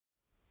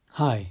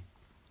Hi,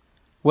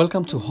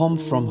 welcome to Home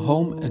from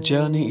Home, a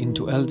journey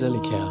into elderly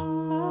care.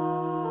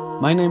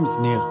 My name is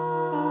Nir.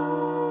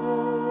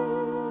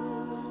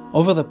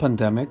 Over the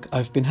pandemic,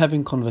 I've been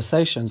having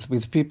conversations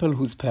with people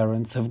whose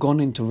parents have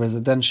gone into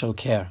residential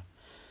care.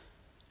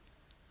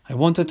 I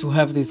wanted to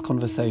have these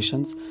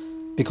conversations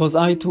because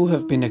I too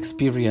have been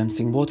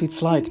experiencing what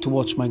it's like to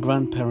watch my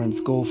grandparents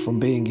go from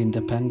being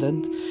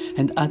independent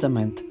and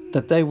adamant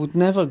that they would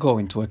never go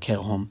into a care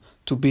home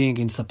to being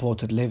in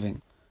supported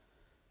living.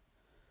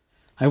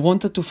 I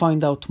wanted to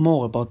find out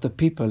more about the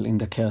people in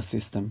the care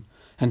system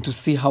and to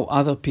see how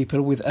other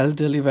people with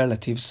elderly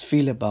relatives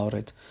feel about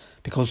it,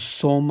 because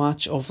so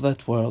much of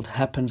that world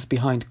happens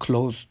behind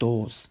closed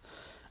doors.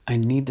 I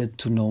needed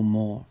to know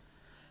more.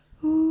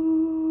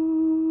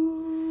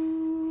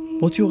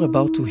 What you're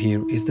about to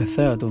hear is the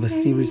third of a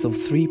series of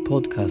 3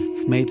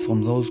 podcasts made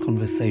from those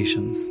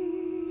conversations.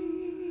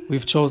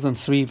 We've chosen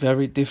 3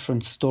 very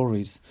different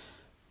stories,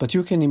 but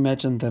you can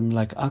imagine them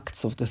like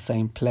acts of the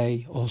same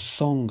play or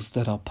songs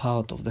that are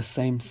part of the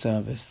same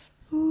service.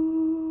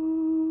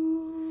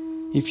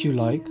 If you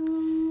like,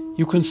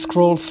 you can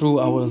scroll through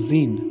our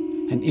zine,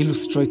 an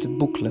illustrated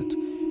booklet,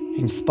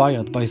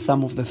 inspired by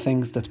some of the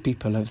things that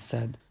people have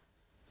said.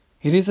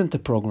 It isn't a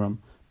program,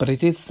 but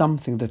it is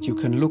something that you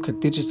can look at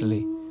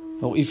digitally,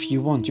 or if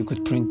you want, you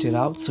could print it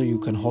out so you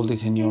can hold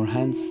it in your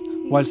hands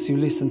whilst you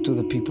listen to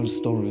the people's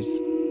stories.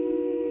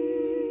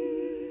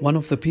 One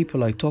of the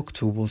people I talked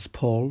to was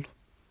Paul.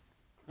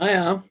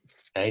 Hiya.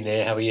 Hey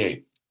Nir, how are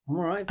you? I'm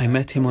alright. I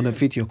met him on a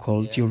video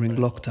call during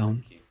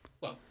lockdown.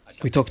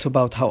 We talked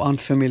about how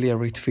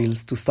unfamiliar it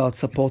feels to start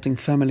supporting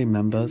family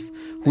members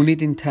who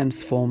need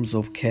intense forms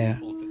of care.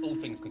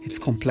 It's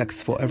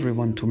complex for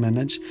everyone to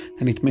manage,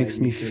 and it makes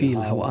me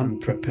feel how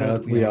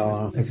unprepared we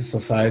are as a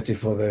society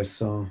for this.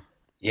 So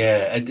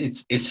Yeah,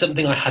 it's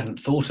something I hadn't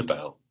thought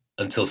about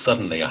until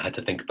suddenly I had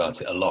to think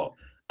about it a lot.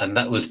 And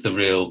that was the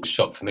real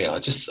shock for me. I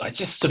just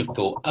sort of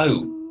thought,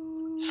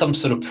 some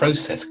sort of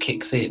process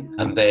kicks in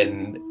and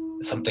then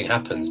something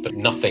happens, but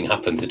nothing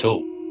happens at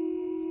all.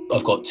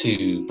 I've got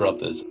 2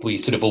 brothers. We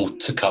sort of all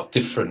took up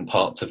different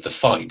parts of the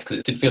fight because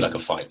it did feel like a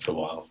fight for a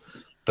while.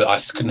 But I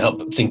just couldn't help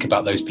but think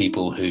about those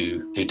people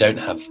who don't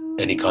have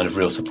any kind of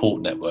real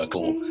support network,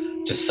 or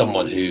just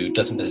someone who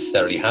doesn't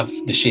necessarily have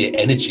the sheer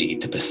energy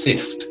to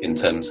persist in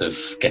terms of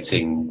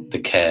getting the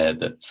care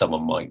that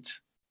someone might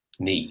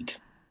need.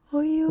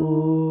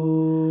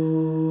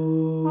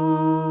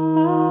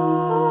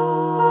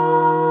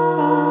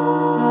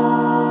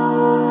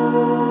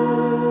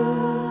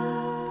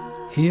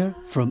 Here,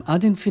 from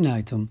Ad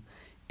Infinitum,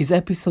 is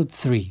episode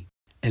 3,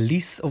 A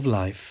Lease of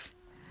Life.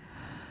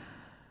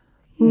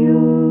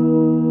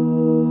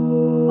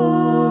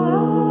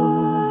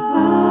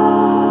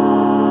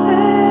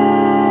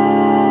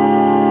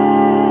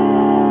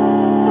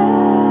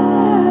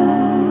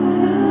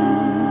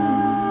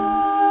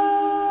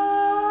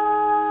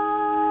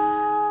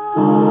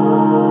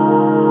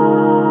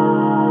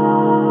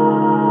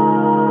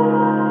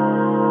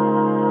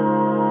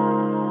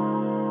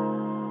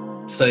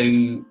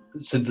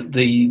 So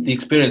the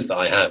experience that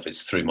I have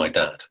is through my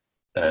dad,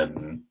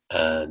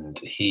 and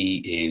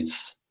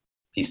he's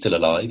still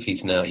alive.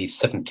 He's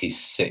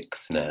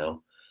 76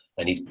 now,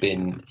 and he's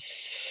been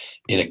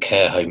in a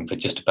care home for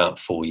just about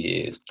 4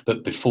 years.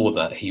 But before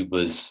that, he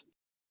was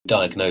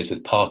diagnosed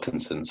with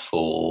Parkinson's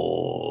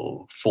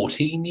for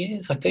 14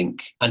 years, I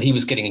think, and he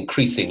was getting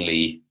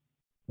increasingly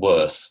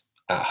worse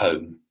at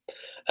home,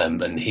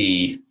 and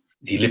he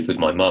lived with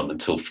my mum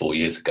until 4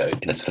 years ago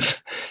in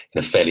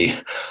a fairly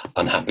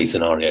unhappy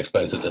scenario for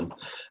both of them.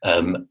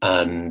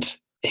 And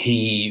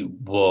he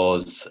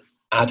was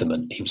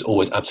adamant, he was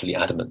always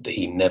absolutely adamant that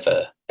he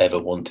never, ever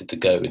wanted to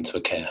go into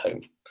a care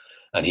home.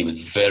 And he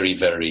was very,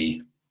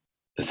 very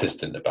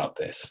persistent about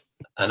this.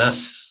 And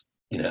as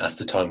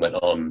the time went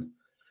on,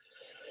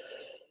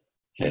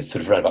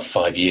 sort of around about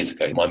 5 years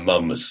ago, my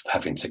mum was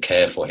having to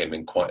care for him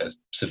in quite a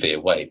severe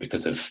way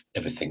because of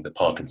everything that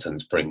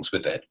Parkinson's brings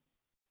with it.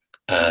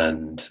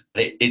 And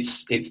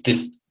it's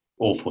this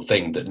awful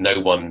thing that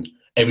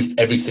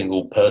every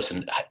single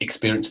person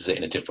experiences it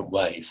in a different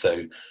way.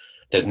 So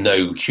there's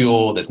no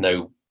cure, there's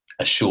no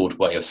assured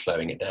way of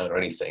slowing it down or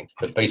anything.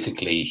 But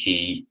basically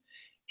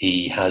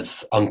he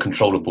has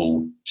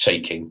uncontrollable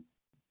shaking,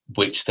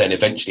 which then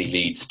eventually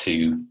leads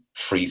to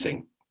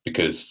freezing,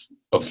 because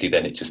obviously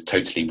then it just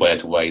totally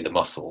wears away the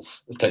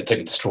muscles,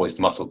 totally destroys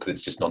the muscle because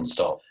it's just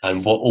non-stop.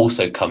 And what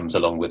also comes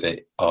along with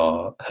it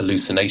are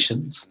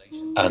hallucinations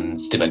and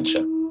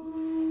dementia.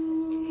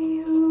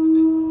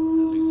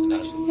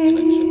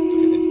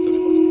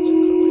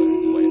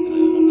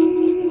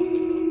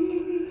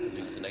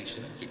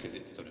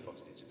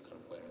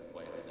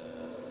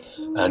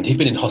 And he'd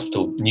been in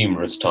hospital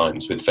numerous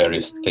times with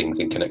various things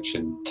in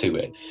connection to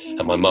it.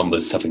 And my mum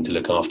was having to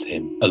look after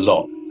him a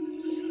lot.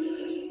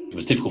 It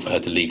was difficult for her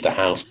to leave the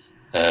house.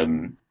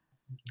 And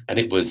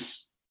it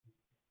was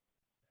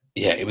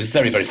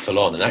very, very full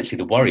on. And actually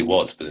the worry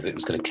was that it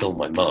was going to kill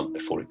my mum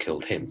before it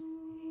killed him,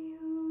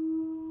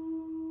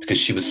 because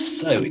she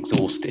was so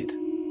exhausted.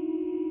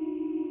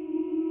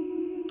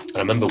 And I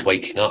remember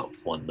waking up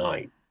one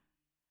night,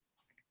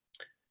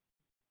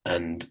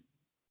 and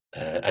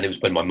it was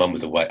when my mum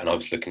was away and I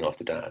was looking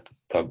after Dad.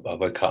 So I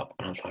woke up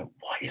and I was like,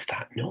 what is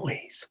that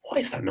noise? What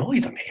is that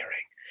noise I'm hearing?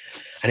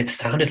 And it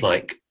sounded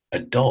like a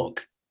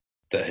dog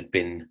that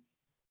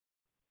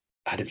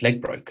had its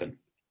leg broken.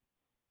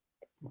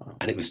 Wow.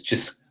 And it was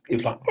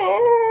like,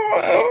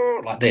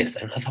 oh, like this.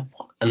 And I was like,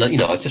 what? And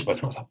I was just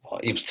woken up. I was like,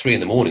 what? It was 3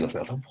 a.m. or something. I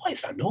was like, what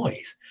is that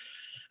noise?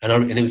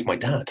 And it was my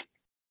dad.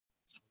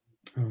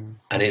 And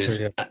it was,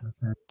 really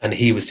and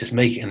he was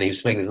making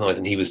this noise,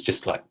 and he was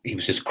just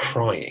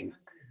crying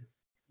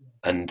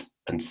and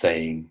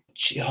saying,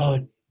 oh,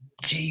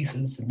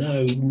 Jesus,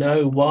 no,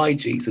 why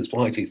Jesus,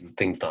 and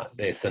things like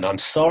this. And I'm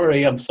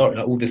sorry,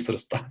 like all this sort of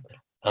stuff.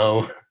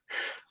 Oh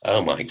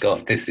my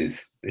God, this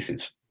is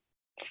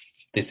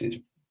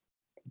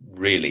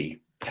really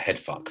a head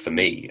fuck for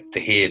me to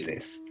hear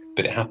this,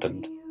 but it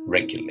happened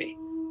regularly,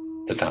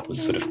 that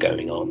was sort of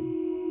going on.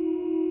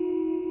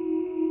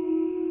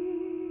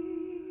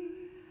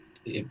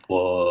 It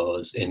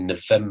was in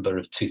November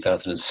of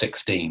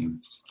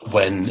 2016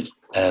 when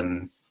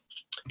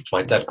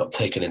my dad got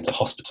taken into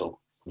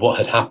hospital. What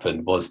had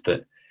happened was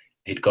that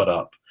he'd got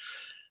up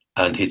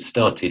and he'd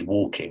started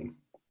walking.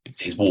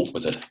 His walk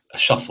was a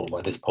shuffle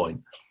by this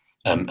point,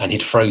 and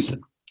he'd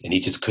frozen, and he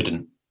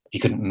couldn't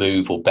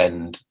move or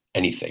bend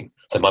anything.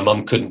 So my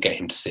mum couldn't get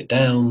him to sit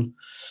down.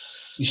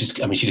 She just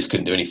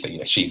couldn't do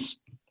anything. She's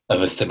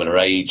of a similar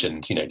age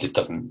and, just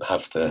doesn't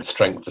have the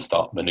strength to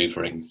start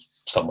manoeuvring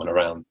someone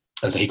around.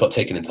 And so he got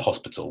taken into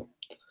hospital,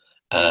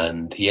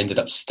 and he ended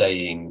up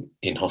staying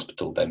in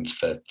hospital then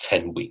for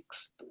 10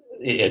 weeks.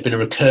 It had been a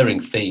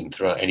recurring theme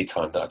throughout any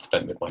time that I'd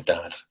spent with my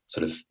dad,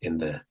 sort of in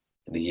the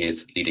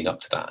years leading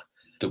up to that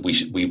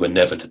we were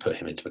never to put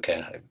him into a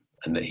care home,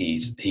 and that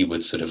he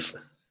would sort of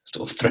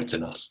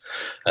threaten us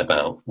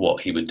about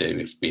what he would do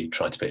if we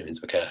tried to put him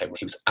into a care home.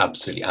 He was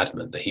absolutely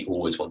adamant that he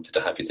always wanted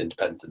to have his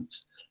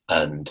independence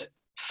and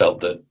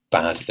felt that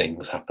bad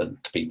things happen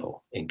to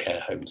people in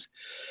care homes.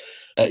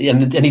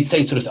 And he'd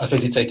say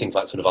he'd say things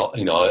like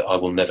I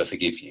will never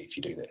forgive you if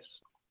you do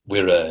this.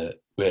 We're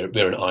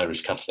an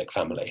Irish Catholic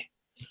family,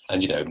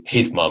 and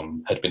his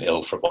mum had been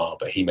ill for a while,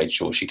 but he made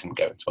sure she didn't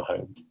go into a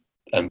home.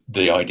 And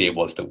the idea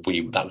was that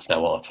was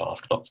now our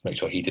task, not to make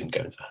sure he didn't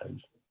go into a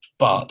home.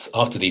 But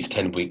after these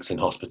 10 weeks in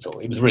hospital,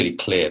 it was really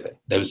clear that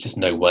there was just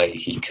no way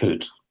he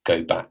could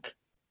go back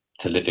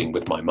to living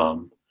with my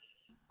mum.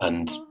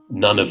 And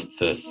none of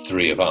the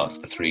three of us,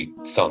 the three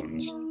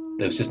sons,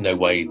 there was just no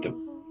way that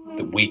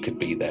we could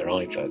be there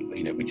either.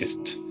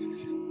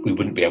 We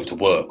wouldn't be able to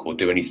work or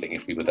do anything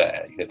if we were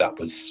there.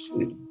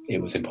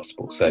 It was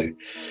impossible. So,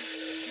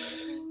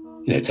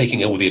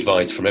 taking all the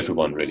advice from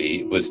everyone,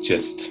 really, it was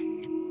just,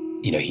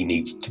 we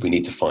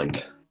need to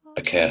find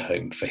a care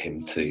home for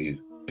him to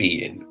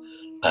be in.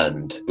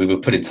 And we were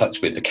put in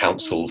touch with the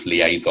council's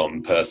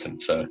liaison person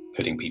for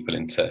putting people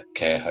into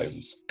care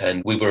homes.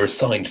 And we were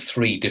assigned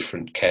 3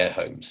 different care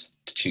homes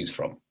to choose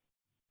from.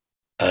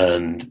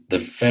 And the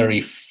very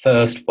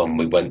first one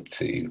we went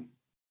to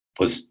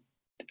was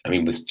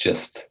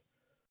just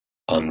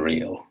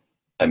unreal.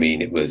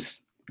 It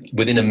was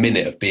within a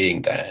minute of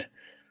being there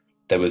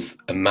was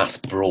a mass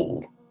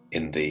brawl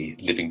in the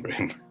living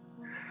room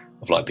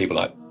of people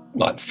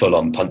like full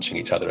on punching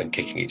each other and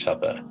kicking each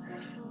other,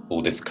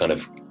 all this kind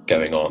of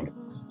going on.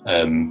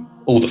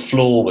 All the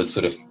floor was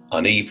sort of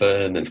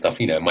uneven and stuff.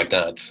 My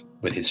dad,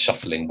 with his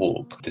shuffling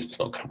walk, this was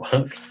not going to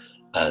work.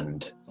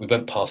 And we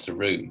went past a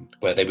room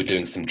where they were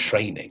doing some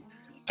training.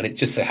 And it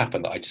just so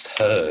happened that I just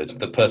heard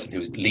the person who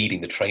was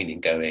leading the training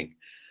going,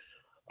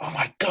 "Oh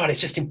my God, it's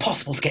just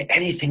impossible to get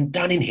anything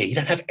done in here. You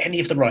don't have any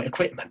of the right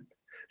equipment."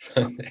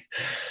 And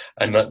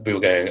we were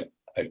going,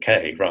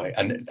 okay, right.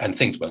 And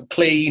things weren't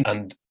clean.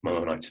 And my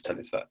mum and I just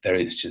turned to that. There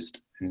is just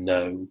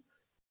no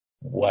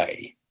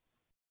way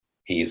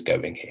he is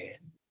going here.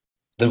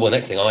 The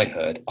next thing I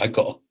heard, I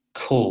got a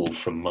call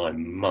from my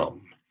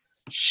mum.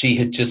 She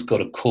had just got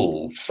a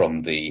call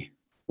from the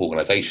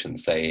organisation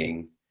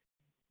saying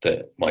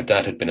that my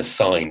dad had been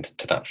assigned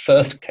to that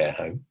first care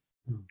home,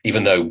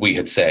 even though we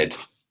had said,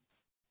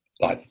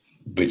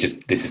 this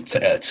is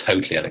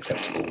totally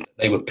unacceptable.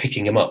 They were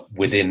picking him up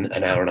within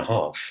an hour and a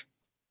half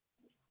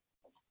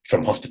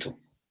from hospital.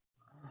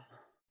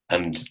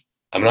 And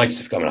I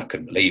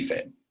couldn't believe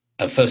it.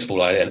 And first of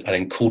all, I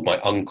then called my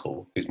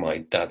uncle, who's my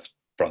dad's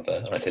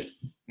brother, and I said,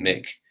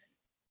 "Mick,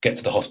 get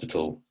to the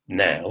hospital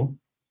now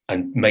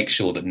and make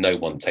sure that no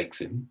one takes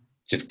him.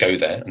 Just go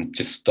there and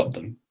just stop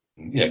them."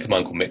 Because my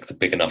Uncle Mick's a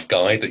big enough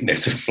guy that,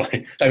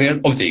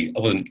 obviously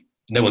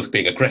no one's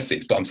being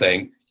aggressive, but I'm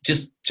saying,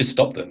 just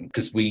stop them,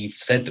 because we've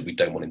said that we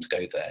don't want him to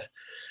go there.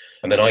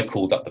 And then I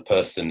called up the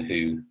person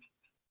who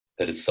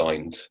had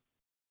assigned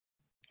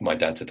my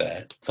dad to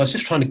there. So I was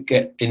just trying to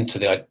get into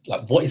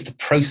what is the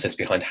process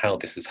behind how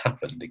this has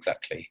happened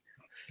exactly?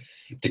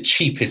 The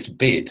cheapest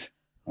bid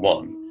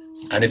won.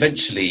 And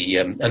eventually,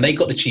 and they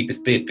got the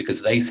cheapest bid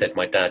because they said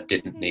my dad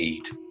didn't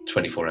need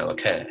 24-hour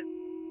care.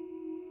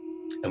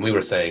 And we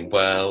were saying,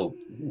 well,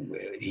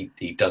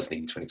 he does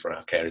need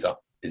 24-hour care, is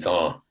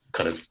our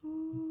kind of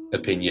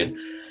opinion.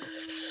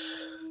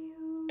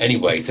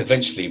 Anyway, so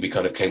eventually we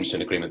kind of came to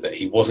an agreement that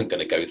he wasn't going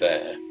to go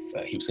there.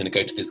 He was going to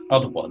go to this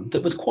other one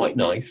that was quite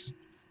nice,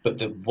 but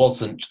that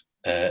wasn't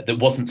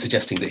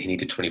suggesting that he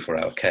needed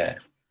 24-hour care.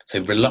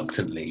 So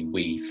reluctantly,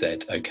 we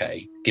said,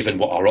 okay, given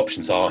what our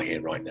options are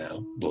here right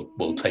now,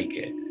 we'll take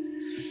it.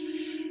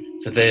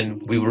 So then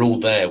we were all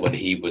there when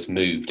he was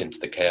moved into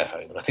the care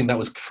home. And I think that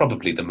was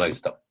probably the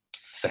most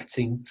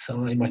upsetting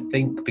time, I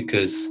think,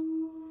 because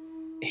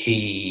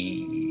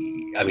he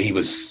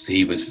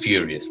was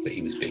furious that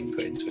he was being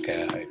put into a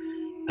care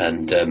home.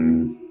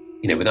 And,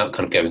 without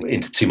kind of going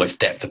into too much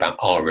depth about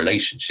our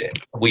relationship,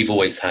 we've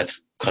always had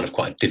kind of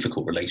quite a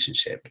difficult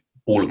relationship,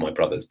 all of my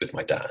brothers, with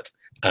my dad.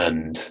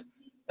 And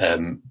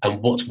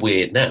what's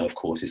weird now, of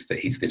course, is that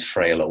he's this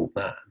frail old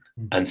man.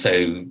 And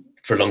so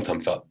for a long time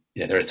I felt,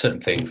 there are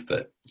certain things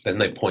that there's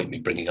no point me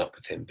bringing up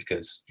with him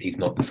because he's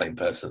not the same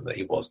person that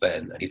he was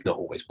then, and he's not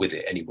always with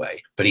it anyway.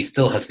 But he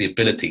still has the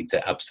ability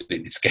to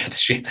absolutely scare the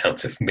shit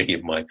out of me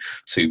and my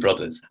two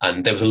brothers.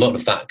 And there was a lot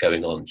of that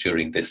going on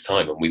during this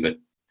time when we were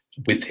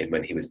with him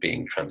when he was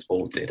being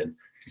transported. And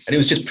it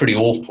was just pretty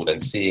awful then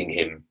seeing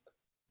him,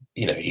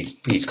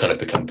 he's kind of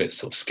become a bit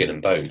sort of skin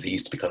and bones. He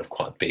used to be kind of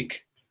quite a big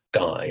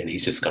guy, and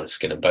he's just kind of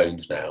skin and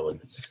bones now.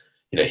 And,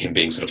 him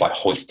being sort of like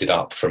hoisted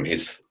up from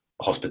his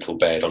hospital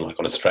bed on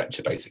a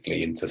stretcher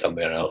basically into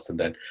somewhere else and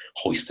then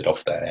hoisted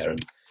off there,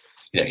 and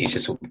he's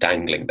just sort of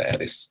dangling there,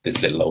 this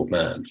little old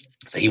man.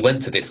 So he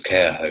went to this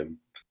care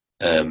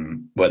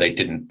home where they had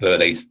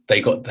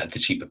the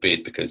cheaper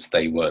bid because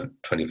they weren't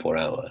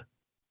 24-hour,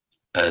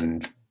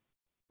 and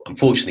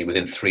unfortunately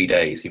within 3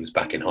 days he was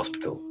back in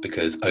hospital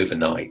because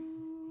overnight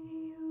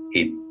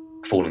he'd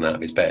fallen out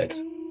of his bed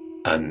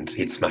and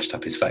he'd smashed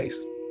up his face,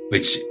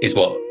 which is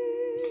what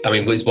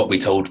we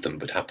told them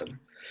would happen.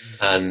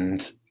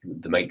 And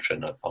the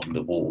matron on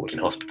the ward in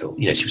hospital,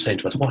 she was saying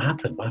to us, what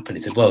happened? He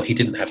said, well, he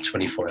didn't have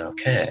 24-hour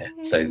care.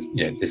 So,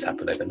 this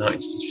happened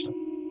overnight. So she's like,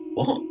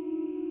 what?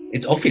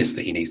 It's obvious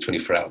that he needs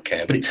 24-hour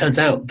care. But it turns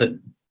out that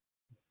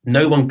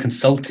no one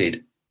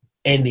consulted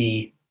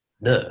any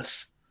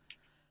nurse.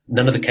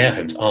 None of the care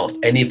homes asked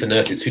any of the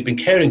nurses who'd been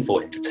caring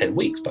for him for 10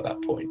 weeks by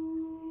that point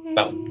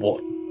about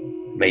what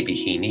maybe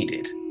he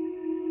needed.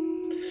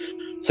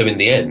 So in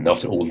the end,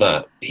 after all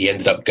that, he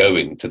ended up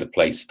going to the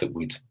place that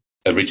we'd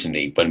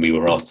originally, when we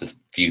were asked to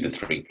view the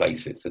 3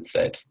 places, had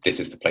said, this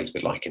is the place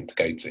we'd like him to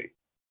go to.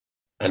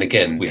 And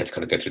again, we had to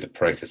kind of go through the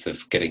process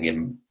of getting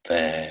him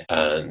there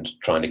and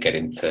trying to get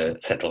him to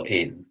settle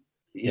in.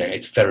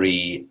 It's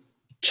very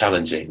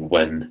challenging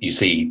when you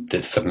see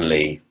that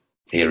suddenly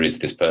here is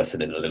this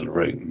person in a little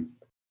room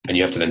and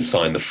you have to then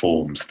sign the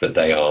forms that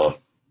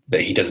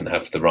he doesn't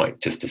have the right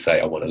just to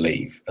say, I want to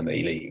leave, and that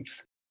he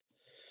leaves.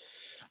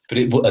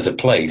 But as a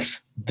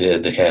place,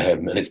 the care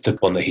home, and it's the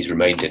one that he's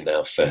remained in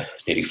now for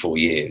nearly 4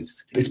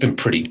 years, it's been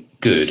pretty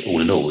good all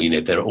in all.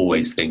 There are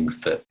always things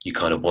that you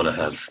kind of want to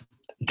have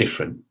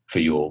different for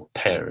your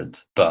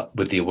parent, but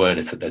with the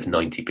awareness that there's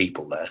 90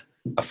 people there,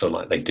 I feel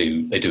like they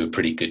do a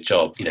pretty good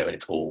job, and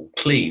it's all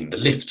clean. The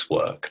lifts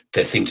work.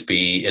 There seem to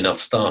be enough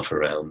staff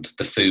around.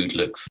 The food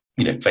looks,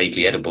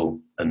 vaguely edible,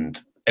 and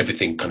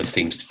everything kind of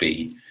seems to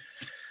be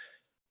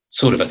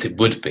sort of as it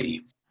would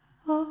be.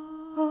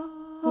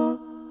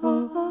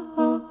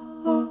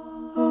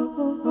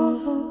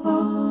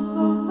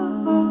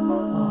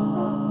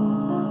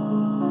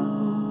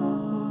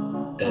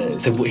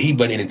 So he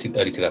went in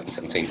early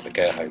 2017 to the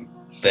care home.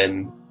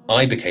 Then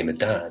I became a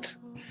dad.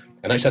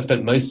 And actually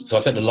I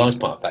spent a large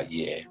part of that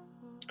year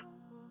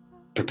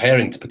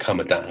preparing to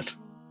become a dad.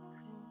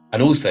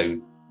 And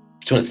also,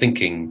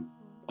 thinking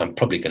I'm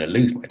probably going to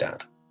lose my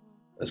dad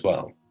as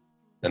well.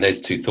 And those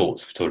two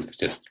thoughts sort of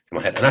just in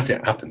my head. And as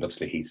it happened,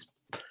 obviously he's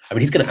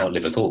going to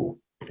outlive us all.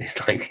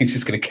 He's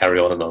just going to carry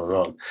on and on and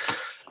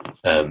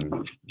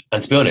on.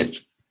 And to be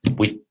honest,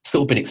 we've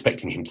sort of been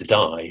expecting him to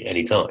die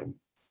any time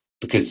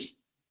because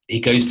he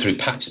goes through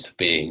patches of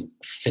being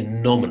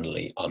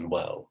phenomenally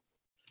unwell,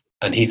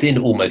 and he's in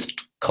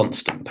almost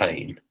constant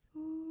pain,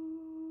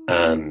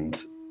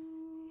 and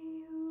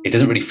it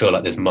doesn't really feel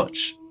like there's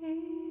much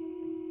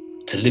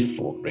to live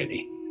for,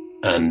 really.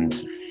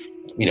 And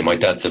my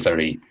dad's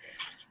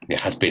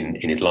has been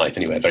in his life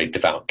anyway, a very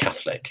devout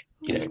Catholic,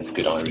 as a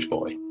good Irish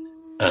boy,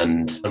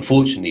 and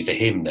unfortunately for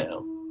him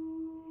now,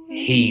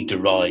 he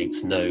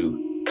derives no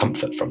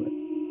comfort from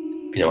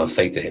it. I'll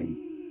say to him,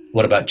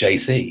 what about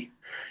JC?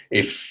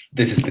 If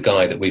this is the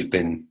guy that we've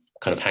been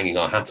kind of hanging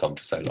our hat on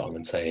for so long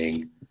and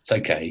saying it's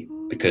okay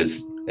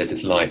because there's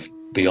this life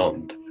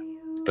beyond.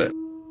 But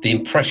the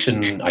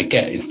impression I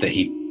get is that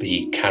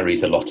he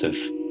carries a lot of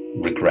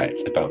regret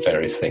about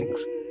various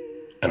things.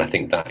 And I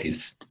think that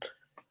is,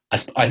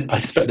 I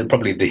suspect that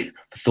probably the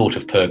thought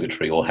of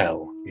purgatory or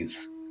hell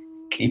is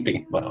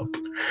keeping him up,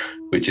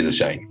 which is a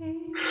shame.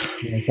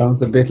 Yeah, it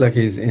sounds a bit like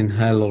he's in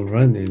hell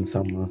already in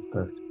some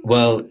aspects.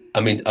 Well,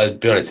 I'll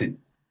be honest,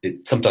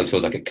 it sometimes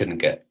feels like it couldn't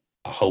get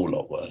a whole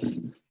lot worse.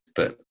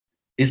 But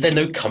is there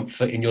no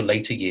comfort in your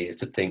later years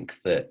to think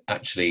that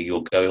actually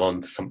you're going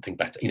on to something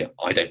better?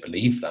 I don't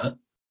believe that.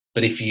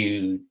 But if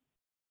you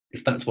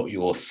if that's what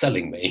you're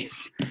selling me,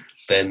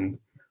 then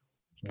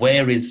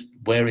where is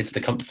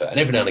the comfort? And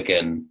every now and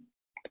again,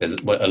 there's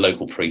a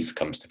local priest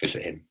comes to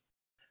visit him.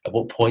 At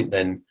what point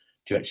then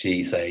do you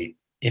actually say,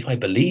 if I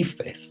believe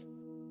this,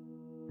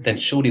 then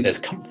surely there's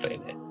comfort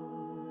in it?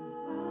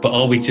 But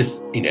are we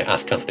just,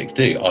 as Catholics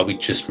do, are we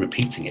just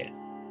repeating it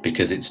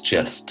because it's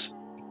just,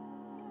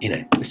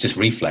 it's just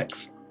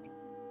reflex?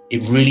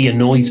 It really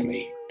annoys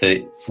me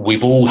that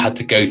we've all had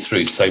to go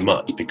through so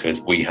much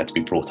because we had to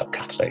be brought up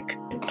Catholic,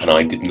 and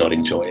I did not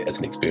enjoy it as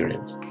an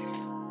experience.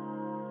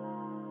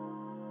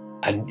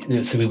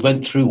 And so we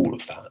went through all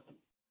of that.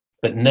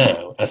 But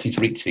now, as he's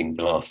reaching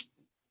the last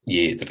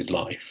years of his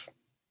life,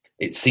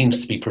 it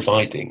seems to be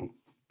providing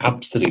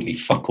absolutely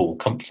fuck all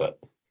comfort.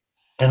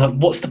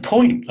 And what's the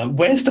point?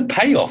 Where's the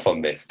payoff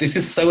on this? This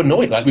is so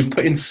annoying. We've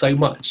put in so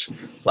much.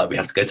 We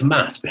have to go to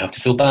mass. We have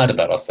to feel bad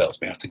about ourselves.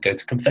 We have to go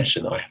to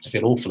confession. I have to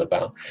feel awful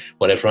about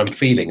whatever I'm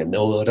feeling. And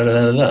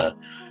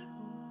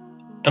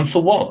And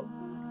for what?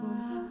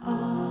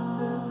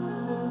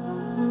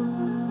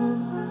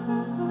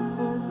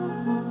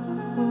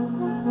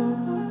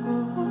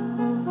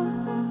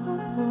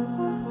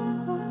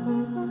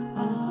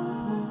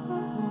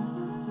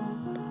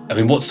 I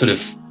mean,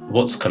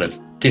 what's kind of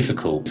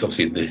difficult is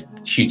obviously the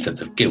huge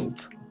sense of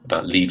guilt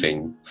about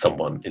leaving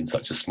someone in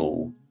such a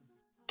small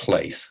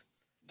place.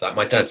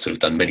 My dad's sort of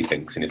done many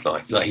things in his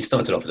life. He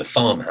started off as a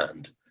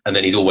farmhand, and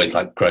then he's always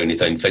grown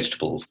his own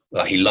vegetables.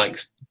 He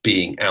likes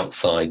being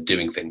outside,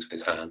 doing things with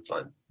his hands,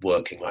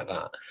 working like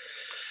that.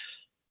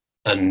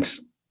 And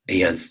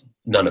he has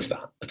none of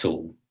that at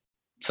all.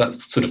 So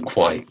that's sort of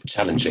quite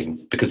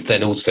challenging, because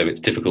then also it's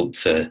difficult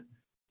to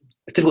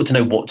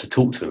know what to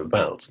talk to him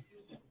about.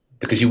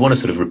 Because you want to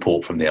sort of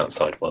report from the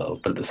outside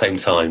world, but at the same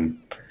time,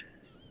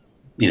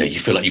 you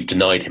feel like you've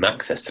denied him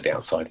access to the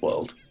outside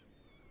world.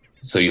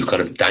 So you're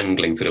kind of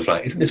dangling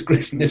isn't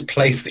this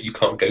place that you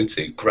can't go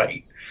to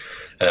great?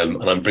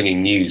 And I'm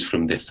bringing news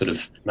from this sort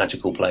of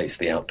magical place,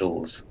 the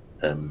outdoors,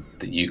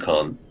 that you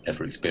can't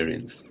ever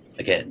experience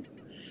again.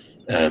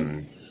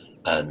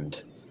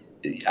 And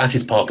as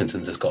his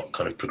Parkinson's has got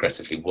kind of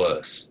progressively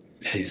worse,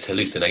 his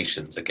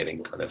hallucinations are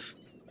getting kind of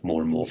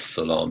more and more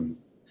full on.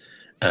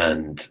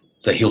 And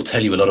so he'll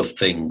tell you a lot of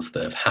things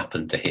that have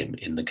happened to him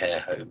in the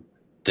care home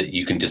that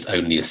you can just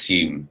only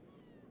assume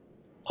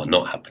are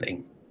not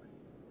happening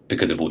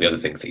because of all the other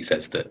things that he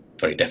says that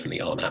very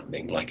definitely aren't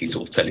happening. He's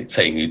sort of he's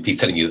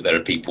telling you that there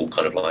are people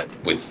kind of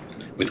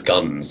with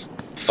guns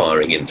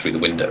firing in through the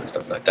window and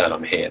stuff like that.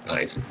 I'm here.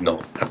 That is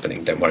not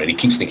happening. Don't worry. And he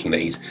keeps thinking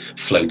that he's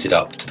floated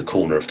up to the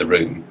corner of the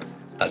room.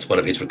 That's one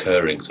of his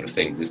recurring sort of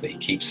things, is that he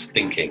keeps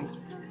thinking.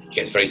 He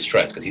gets very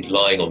stressed because he's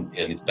lying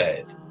in his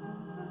bed.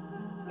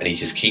 And he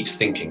just keeps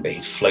thinking that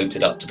he's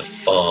floated up to the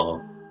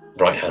far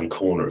right-hand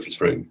corner of his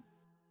room.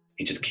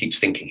 He just keeps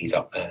thinking he's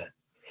up there.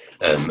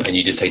 And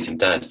you just say to him,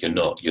 Dad, you're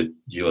not.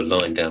 You're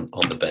lying down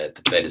on the bed.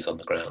 The bed is on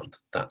the ground.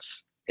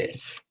 That's it.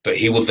 But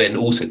he will then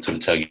also sort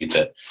of tell you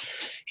that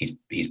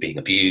he's being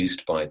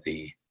abused by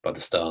the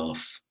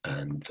staff,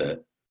 and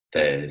that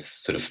there's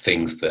sort of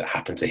things that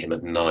happen to him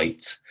at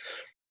night,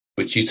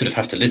 which you sort of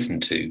have to listen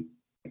to.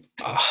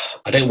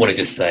 I don't want to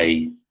just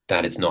say,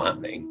 Dad, it's not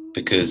happening,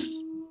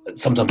 because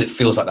sometimes it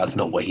feels like that's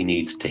not what he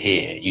needs to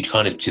hear.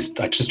 I just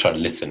try to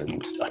listen,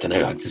 and I don't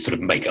know, I just sort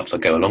of make up as I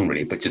go along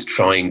really, but just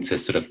trying to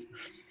sort of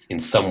in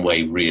some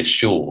way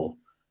reassure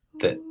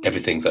that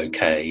everything's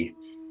okay.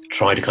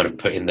 Try to kind of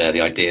put in there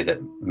the idea that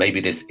maybe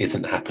this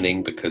isn't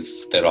happening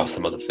because there are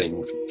some other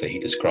things that he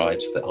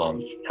describes that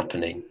aren't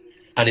happening.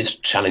 And it's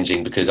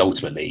challenging because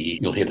ultimately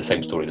you'll hear the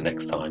same story the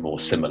next time, or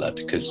similar,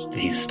 because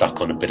he's stuck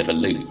on a bit of a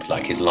loop.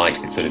 His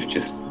life is sort of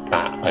just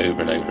that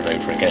over and over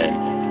and over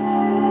again.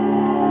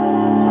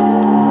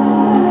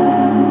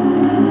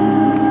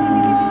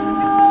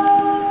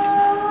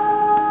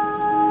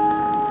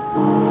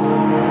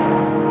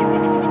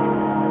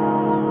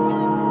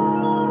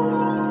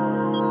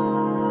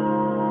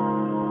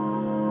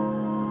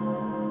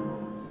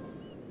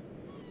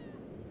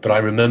 But I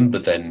remember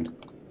then,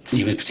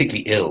 he was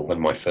particularly ill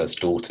when my first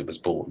daughter was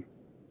born,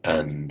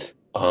 and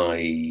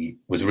I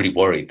was really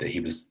worried that he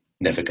was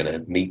never going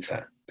to meet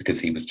her because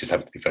he was just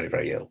having to be very,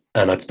 very ill.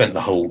 And I'd spent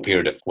the whole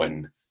period of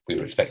when we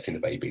were expecting the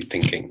baby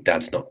thinking,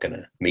 Dad's not going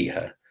to meet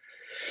her.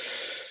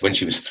 When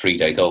she was 3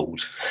 days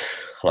old,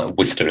 I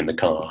whisked her in the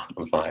car. I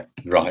was like,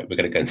 right, we're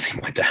going to go and see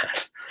my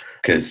dad,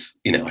 because,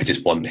 I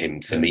just want him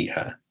to meet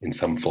her in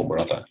some form or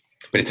other.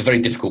 But it's a very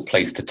difficult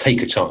place to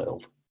take a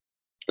child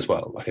as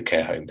well, like a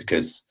care home,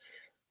 because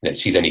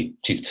she's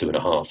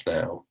 2.5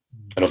 now,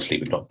 and obviously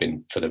we've not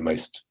been for the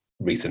most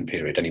recent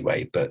period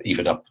anyway, but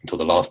even up until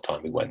the last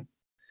time we went,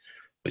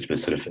 which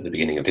was sort of at the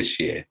beginning of this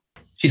year,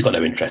 she's got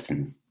no interest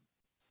in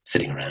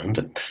sitting around,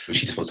 and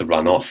she just wants to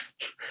run off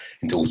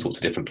into all sorts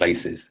of different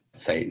places.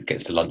 Say it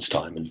gets to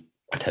lunchtime, and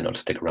I tend not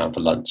to stick around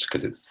for lunch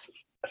because it's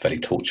a fairly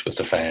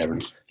tortuous affair,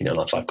 and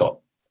if I've got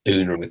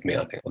Una with me,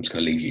 I think I'm just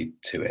going to leave you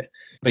to it.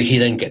 But he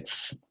then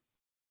gets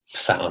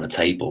sat on a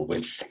table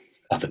with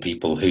other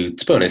people who,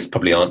 to be honest,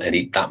 probably aren't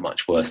any that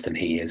much worse than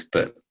he is,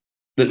 but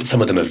but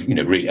some of them have,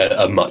 really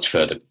are much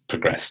further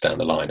progressed down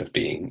the line of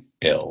being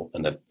ill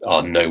and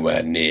are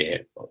nowhere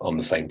near on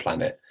the same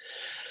planet.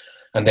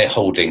 And they're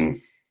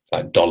holding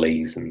like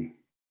dollies, and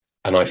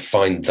I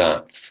find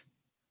that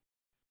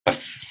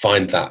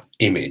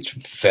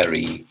image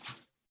very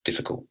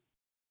difficult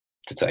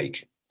to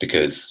take,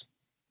 because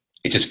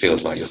it just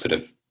feels like you're sort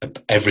of,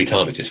 every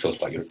time it just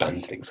feels like you're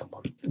abandoning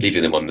someone,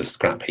 leaving them on the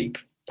scrap heap.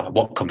 Like,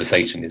 what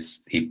conversation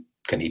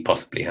can he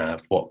possibly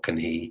have? What can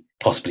he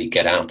possibly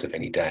get out of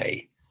any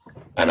day?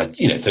 And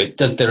so it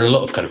does. There are a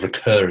lot of kind of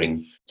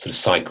recurring sort of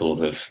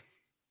cycles of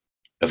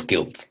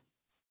guilt.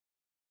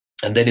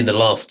 And then in the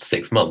last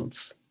 6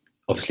 months,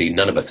 obviously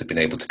none of us have been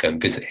able to go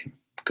and visit him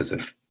because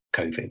of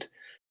COVID.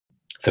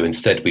 So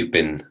instead, we've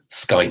been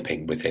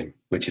Skyping with him,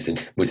 which is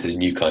a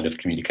new kind of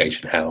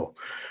communication hell.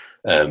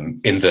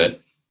 In that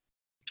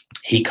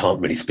he can't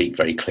really speak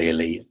very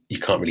clearly. You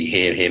can't really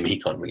hear him. He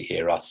can't really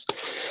hear us.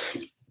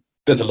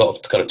 There's a lot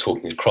of kind of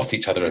talking across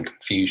each other and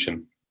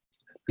confusion.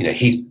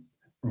 He's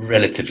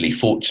relatively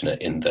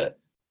fortunate in that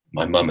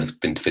my mum has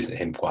been to visit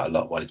him quite a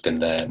lot while he's been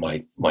there.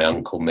 My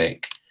uncle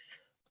Mick,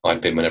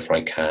 I've been whenever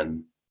I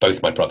can.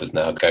 Both my brothers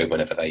now go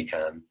whenever they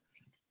can.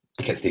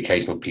 He gets the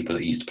occasional people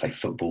that he used to play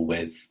football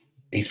with.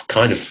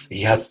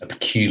 He has a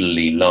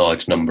peculiarly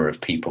large number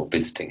of people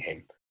visiting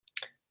him.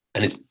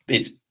 And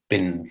it's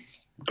been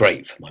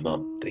great for my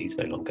mum that he's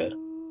no longer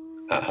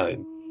at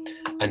home.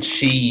 And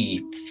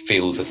she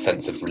feels a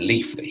sense of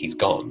relief that he's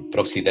gone, but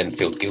obviously then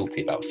feels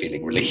guilty about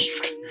feeling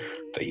relieved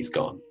that he's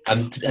gone.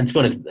 And to be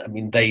honest, I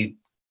mean, they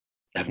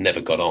have never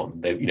got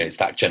on. It's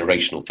that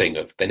generational thing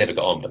of they never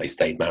got on, but they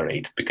stayed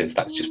married because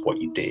that's just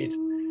what you did.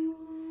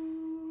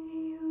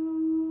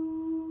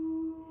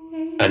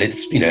 And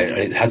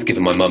it has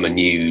given my mum a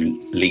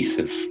new lease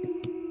of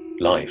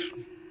life.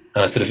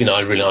 And I sort of,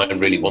 I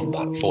really want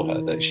that for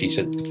her, that she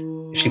should,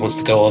 if she wants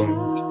to go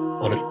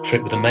on a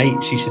trip with a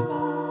mate, she should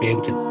be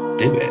able to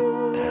do it.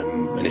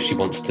 And if she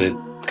wants to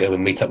go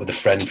and meet up with a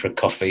friend for a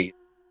coffee,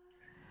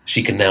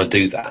 she can now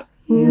do that.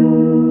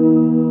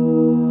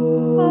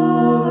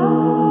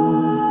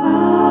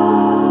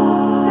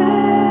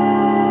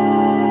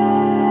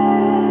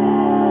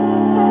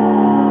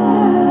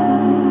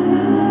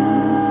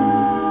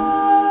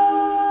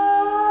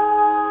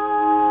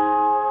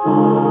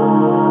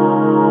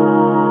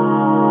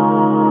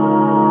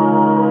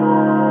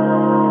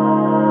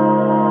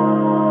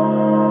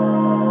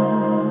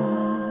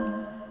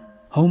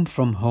 Home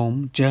from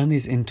Home,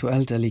 Journeys into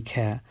Elderly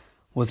Care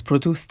was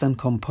produced and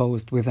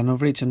composed with an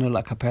original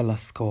a cappella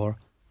score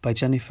by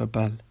Jennifer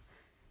Bell,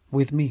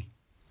 with me,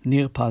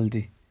 Nir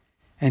Paldi,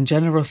 and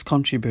generous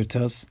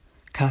contributors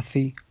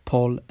Kathy,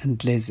 Paul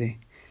and Lizzie,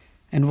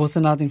 and was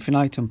an ad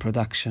infinitum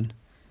production,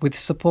 with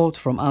support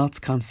from Arts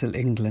Council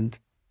England